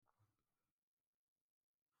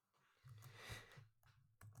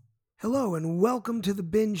Hello and welcome to the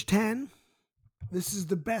Binge 10. This is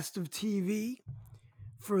the best of TV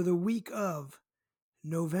for the week of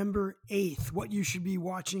November 8th. What you should be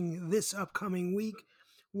watching this upcoming week,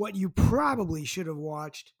 what you probably should have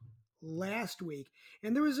watched last week.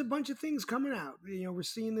 And there was a bunch of things coming out. We're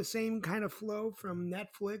seeing the same kind of flow from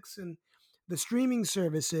Netflix and the streaming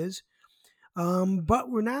services. But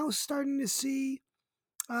we're now starting to see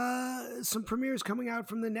some premieres coming out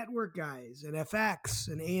from the network guys at FX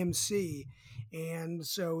and AMC. And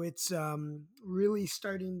so it's really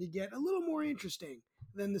starting to get a little more interesting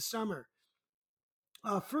than the summer.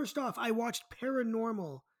 First off, I watched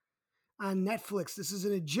Paranormal on Netflix. This is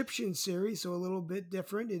an Egyptian series, so a little bit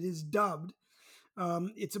different. It is dubbed.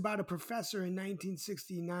 It's about a professor in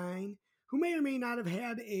 1969 who may or may not have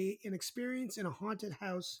had an experience in a haunted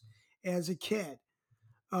house as a kid.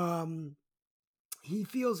 Um, he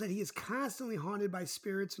feels that he is constantly haunted by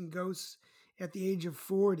spirits and ghosts at the age of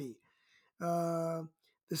 40. Uh,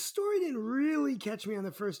 the story didn't really catch me on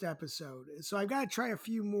the first episode, so I've got to try a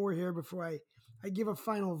few more here before I give a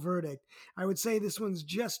final verdict. I would say this one's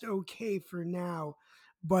just okay for now,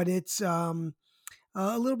 but it's a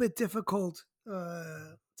little bit difficult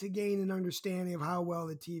to gain an understanding of how well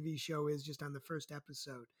the TV show is just on the first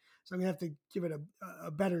episode. So I'm going to have to give it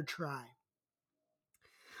a better try.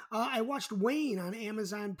 I watched Wayne on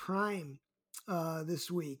Amazon Prime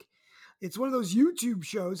this week. It's one of those YouTube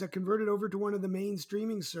shows that converted over to one of the main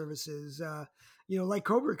streaming services, like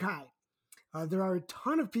Cobra Kai. There are a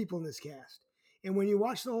ton of people in this cast. And when you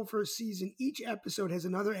watch the whole first season, each episode has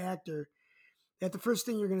another actor that the first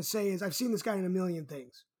thing you're going to say is, I've seen this guy in a million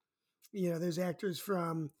things. There's actors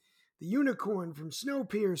from The Unicorn, from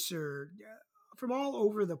Snowpiercer, from all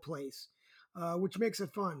over the place, which makes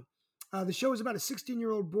it fun. The show is about a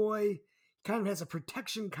 16-year-old boy. He kind of has a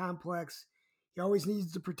protection complex. He always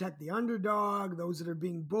needs to protect the underdog, those that are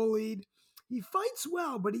being bullied. He fights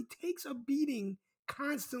well, but he takes a beating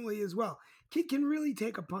constantly as well. Kid can really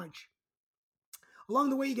take a punch. Along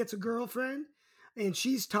the way, he gets a girlfriend, and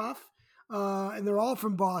she's tough. And they're all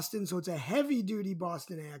from Boston, so it's a heavy-duty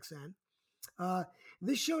Boston accent.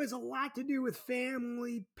 This show has a lot to do with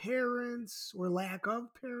family, parents, or lack of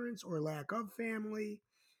family,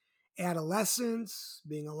 adolescence,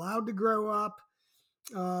 being allowed to grow up.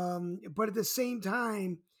 But at the same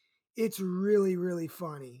time, it's really, really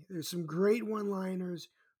funny. There's some great one-liners,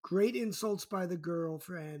 great insults by the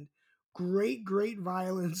girlfriend, great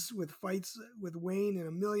violence with fights with Wayne and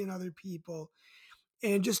a million other people.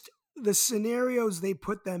 And just the scenarios they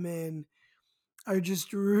put them in are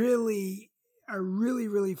just really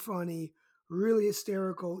funny, really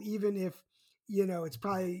hysterical, even if, you would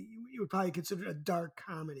probably consider it a dark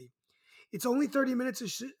comedy. It's only 30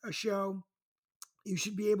 minutes a show. You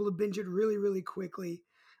should be able to binge it really, really quickly.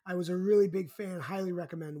 I was a really big fan. Highly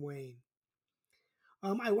recommend Wayne.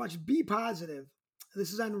 I watched Be Positive.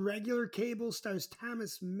 This is on regular cable. Stars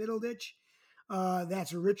Thomas Middleditch.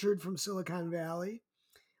 That's Richard from Silicon Valley.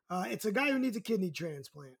 It's a guy who needs a kidney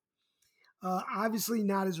transplant. Obviously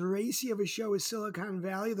not as racy of a show as Silicon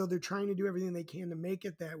Valley, though they're trying to do everything they can to make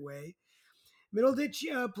it that way. Middleditch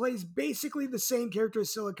plays basically the same character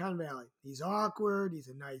as Silicon Valley. He's awkward. He's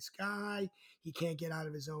a nice guy. He can't get out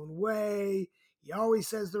of his own way. He always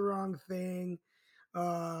says the wrong thing.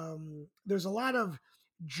 There's a lot of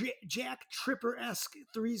Jack Tripper-esque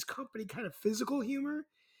Three's Company kind of physical humor.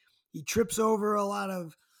 He trips over a lot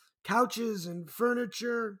of couches and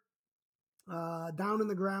furniture down in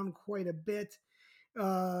the ground quite a bit.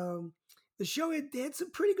 The show had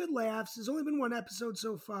some pretty good laughs. There's only been one episode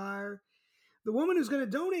so far. The woman who's going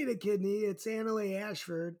to donate a kidney, it's Annaleigh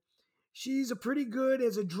Ashford. She's a pretty good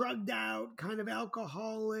as a drugged out kind of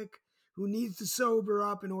alcoholic who needs to sober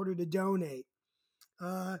up in order to donate.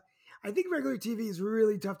 I think regular TV is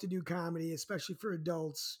really tough to do comedy, especially for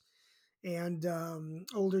adults and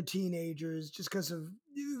older teenagers, just because of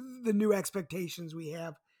the new expectations we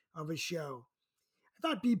have of a show. I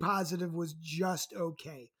thought Be Positive was just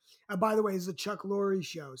okay. By the way, it's a Chuck Lorre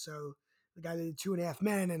show, so the guy that did Two and a Half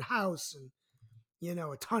Men and House and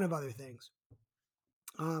a ton of other things.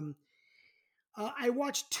 I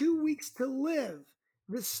watched 2 Weeks to Live.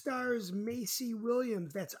 This stars Macy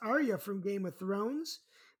Williams. That's Arya from Game of Thrones.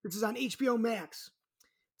 This is on HBO Max.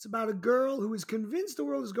 It's about a girl who is convinced the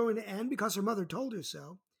world is going to end because her mother told her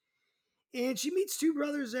so. And she meets two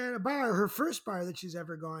brothers at a bar, her first bar that she's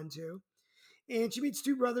ever gone to. And she meets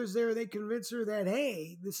two brothers there. They convince her that,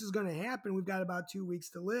 hey, this is going to happen. We've got about 2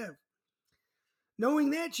 weeks to live.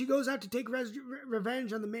 Knowing that, she goes out to take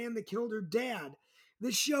revenge on the man that killed her dad.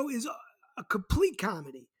 This show is a complete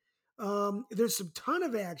comedy. There's some ton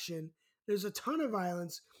of action. There's a ton of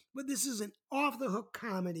violence. But this is an off-the-hook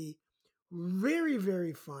comedy Very,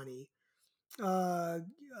 very funny.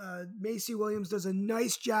 Macy Williams does a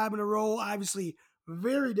nice job in a role, obviously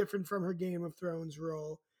very different from her Game of Thrones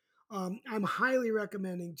role. I'm highly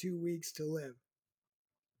recommending 2 Weeks to Live.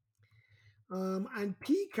 On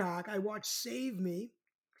Peacock, I watched Save Me.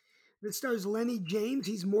 This stars Lenny James.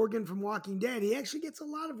 He's Morgan from Walking Dead. He actually gets a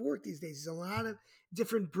lot of work these days. He's a lot of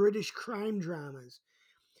different British crime dramas.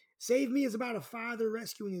 Save Me is about a father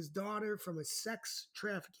rescuing his daughter from a sex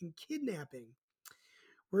trafficking kidnapping.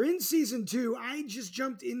 We're in season 2. I just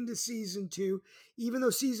jumped into season 2, even though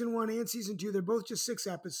season 1 and season 2, they're both just 6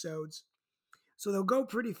 episodes. So they'll go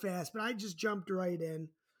pretty fast, but I just jumped right in.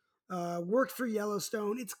 Worked for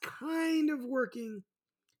Yellowstone. It's kind of working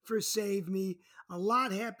for Save Me. A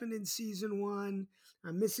lot happened in season 1.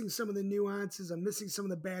 I'm missing some of the nuances. I'm missing some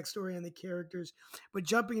of the backstory on the characters. But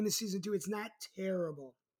jumping into season 2, it's not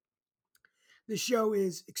terrible. The show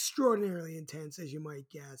is extraordinarily intense, as you might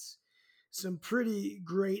guess. Some pretty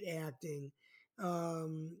great acting.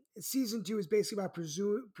 Season 2 is basically about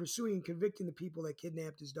pursuing and convicting the people that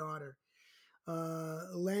kidnapped his daughter.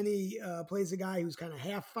 Lenny plays a guy who's kind of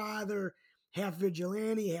half father, half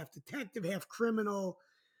vigilante, half detective, half criminal.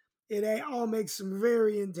 It all makes some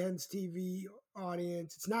very intense TV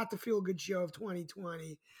audience. It's not the feel-good show of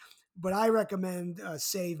 2020, but I recommend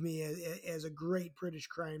Save Me as a great British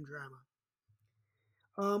crime drama.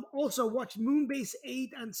 Also, watch Moonbase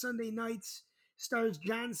 8 on Sunday nights. Stars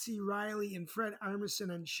John C. Reilly and Fred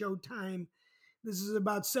Armisen on Showtime. This is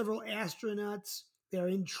about several astronauts. They're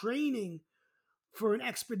in training for an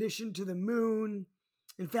expedition to the moon.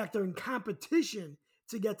 In fact, they're in competition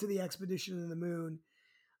to get to the expedition to the moon.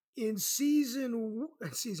 In season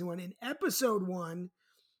 1, in episode 1,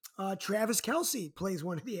 Travis Kelce plays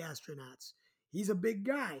one of the astronauts. He's a big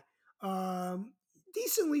guy.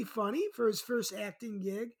 Decently funny for his first acting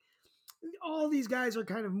gig. All these guys are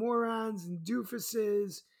kind of morons and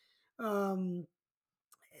doofuses. The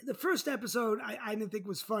first episode I didn't think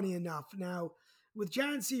was funny enough. Now, with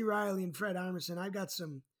John C. Reilly and Fred Armisen, I got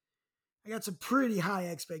some pretty high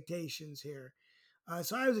expectations here.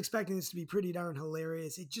 So I was expecting this to be pretty darn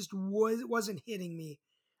hilarious. It just wasn't hitting me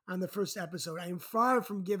on the first episode. I am far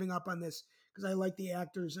from giving up on this because I like the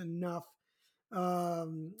actors enough.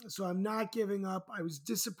 So I'm not giving up. I was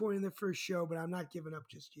disappointed in the first show, but I'm not giving up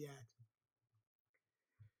just yet.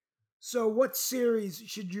 So what series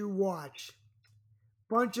should you watch?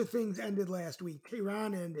 Bunch of things ended last week.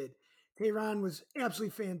 Tehran ended. Tehran was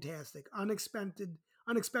absolutely fantastic. Unexpected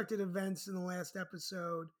events in the last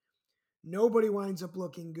episode. Nobody winds up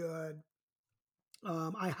looking good.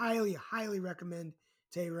 I highly, highly recommend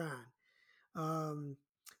Tehran.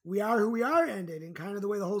 We Are Who We Are ended in kind of the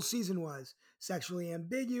way the whole season was. Sexually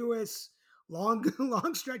ambiguous, long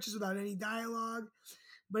stretches without any dialogue.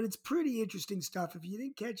 But it's pretty interesting stuff. If you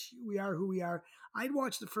didn't catch We Are Who We Are, I'd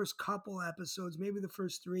watch the first couple episodes, maybe the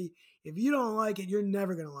first 3. If you don't like it, you're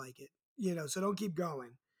never going to like it. So don't keep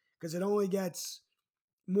going because it only gets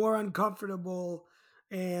more uncomfortable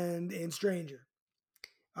and stranger.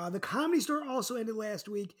 The Comedy Store also ended last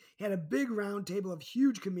week. Had a big roundtable of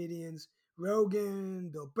huge comedians: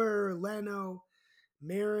 Rogan, Bill Burr, Leno,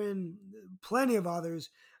 Marin, plenty of others.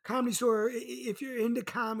 Comedy Store, if you're into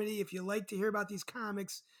comedy, if you like to hear about these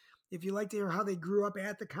comics, if you like to hear how they grew up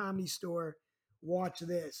at the Comedy Store, watch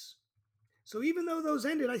this. So even though those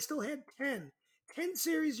ended, I still had 10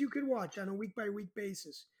 series you could watch on a week-by-week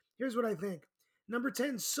basis. Here's what I think. Number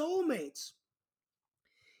 10, Soulmates.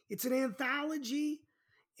 It's an anthology,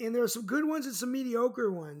 and there are some good ones and some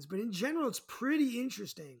mediocre ones, but in general, it's pretty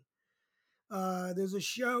interesting. There's a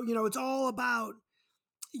show, it's all about,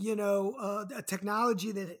 a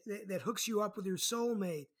technology that hooks you up with your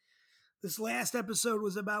soulmate. This last episode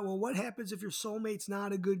was about, well, what happens if your soulmate's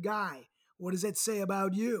not a good guy? What does that say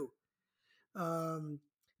about you?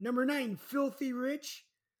 Number 9, Filthy Rich.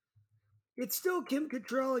 It's still Kim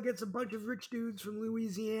Cattrall against a bunch of rich dudes from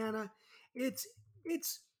Louisiana. It's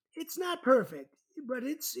not perfect, but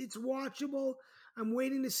it's watchable. I'm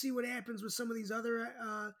waiting to see what happens with some of these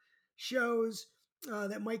other shows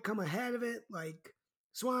that might come ahead of it, like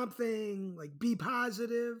Swamp Thing, like Be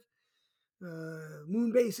Positive,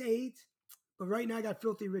 Moonbase 8. But right now I got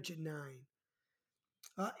Filthy Rich at 9.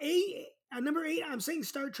 Number 8, I'm saying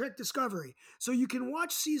Star Trek Discovery. So you can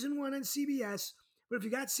watch season 1 on CBS, but if you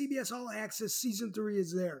got CBS All Access, season 3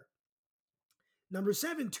 is there. Number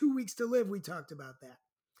 7, 2 Weeks to Live. We talked about that.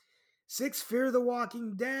 6, Fear the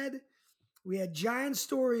Walking Dead. We had John's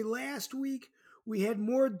story last week. We had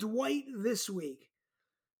more Dwight this week.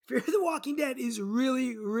 Fear the Walking Dead is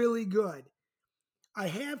really, really good. I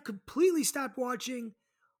have completely stopped watching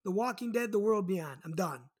The Walking Dead, The World Beyond. I'm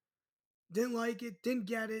done. Didn't like it, didn't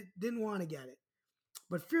get it, didn't want to get it.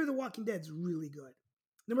 But Fear the Walking Dead's really good.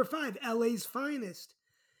 Number 5, LA's Finest.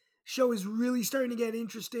 Show is really starting to get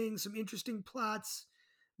interesting, some interesting plots.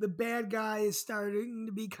 The bad guy is starting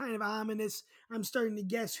to be kind of ominous. I'm starting to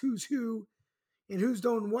guess who's who and who's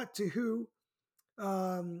doing what to who.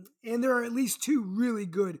 And there are at least 2 really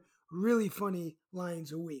good, really funny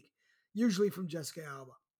lines a week, usually from Jessica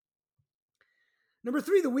Alba. Number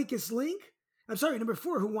 3, The Weakest Link. Number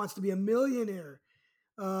 4, Who Wants to Be a Millionaire.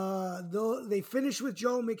 They finish with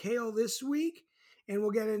Joel McHale this week, and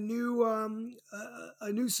we'll get a new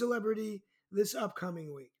celebrity this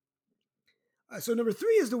upcoming week. So number 3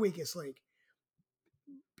 is The Weakest Link.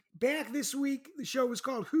 Back this week, the show was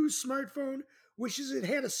called Whose Smartphone Wishes It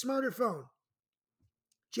Had a Smarter Phone?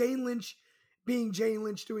 Jane Lynch being Jane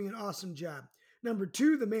Lynch, doing an awesome job. Number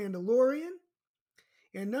 2, The Mandalorian.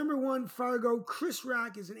 And number 1, Fargo. Chris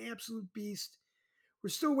Rock is an absolute beast. We're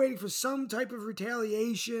still waiting for some type of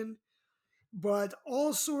retaliation, but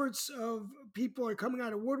all sorts of people are coming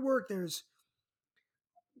out of woodwork. There's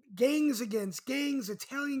gangs against gangs,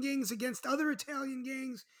 Italian gangs against other Italian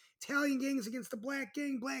gangs against the black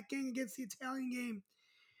gang against the Italian gang.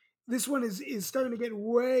 This one is starting to get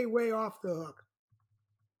way, way off the hook.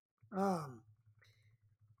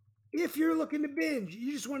 If you're looking to binge,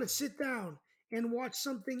 you just want to sit down and watch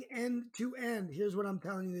something end to end, here's what I'm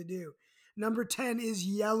telling you to do. Number 10 is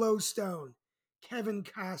Yellowstone, Kevin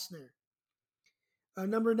Costner.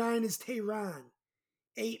 Number 9 is Tehran.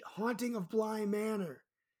 8, Haunting of Bly Manor.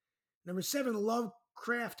 Number 7,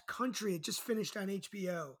 Lovecraft Country. It just finished on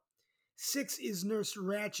HBO. 6 is Nurse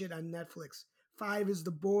Ratched on Netflix. 5 is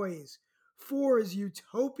The Boys. 4 is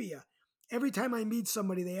Utopia. Every time I meet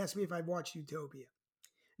somebody, they ask me if I've watched Utopia.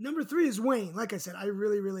 Number 3 is Wayne. Like I said, I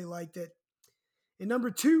really, really liked it. And number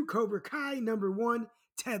 2, Cobra Kai. Number 1,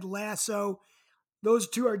 Ted Lasso. Those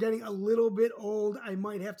 2 are getting a little bit old. I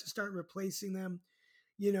might have to start replacing them.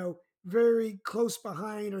 Very close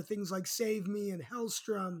behind are things like Save Me and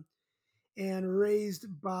Hellstrom and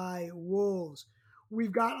Raised by Wolves.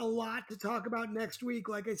 We've got a lot to talk about next week.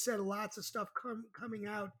 Like I said, lots of stuff coming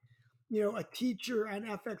out. A Teacher on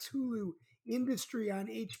FX Hulu, Industry on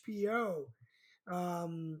HBO,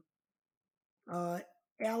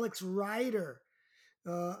 Alex Rider,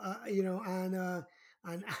 on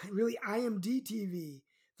really IMD TV,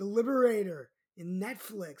 The Liberator in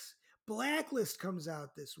Netflix. Blacklist comes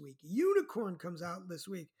out this week. Unicorn comes out this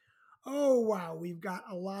week. Oh, wow. We've got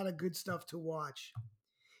a lot of good stuff to watch.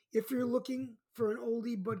 If you're looking for an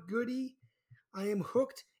oldie but goodie, I am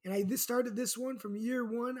hooked. And I started this one from year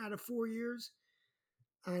 1 out of 4 years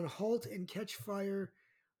on Halt and Catch Fire,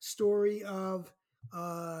 story of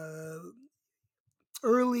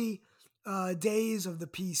early days of the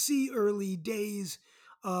PC, early days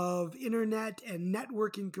of internet and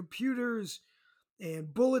networking computers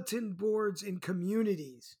and bulletin boards and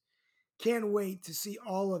communities. Can't wait to see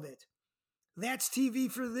all of it. That's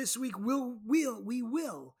TV for this week. We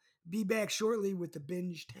will be back shortly with the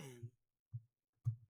Binge 10.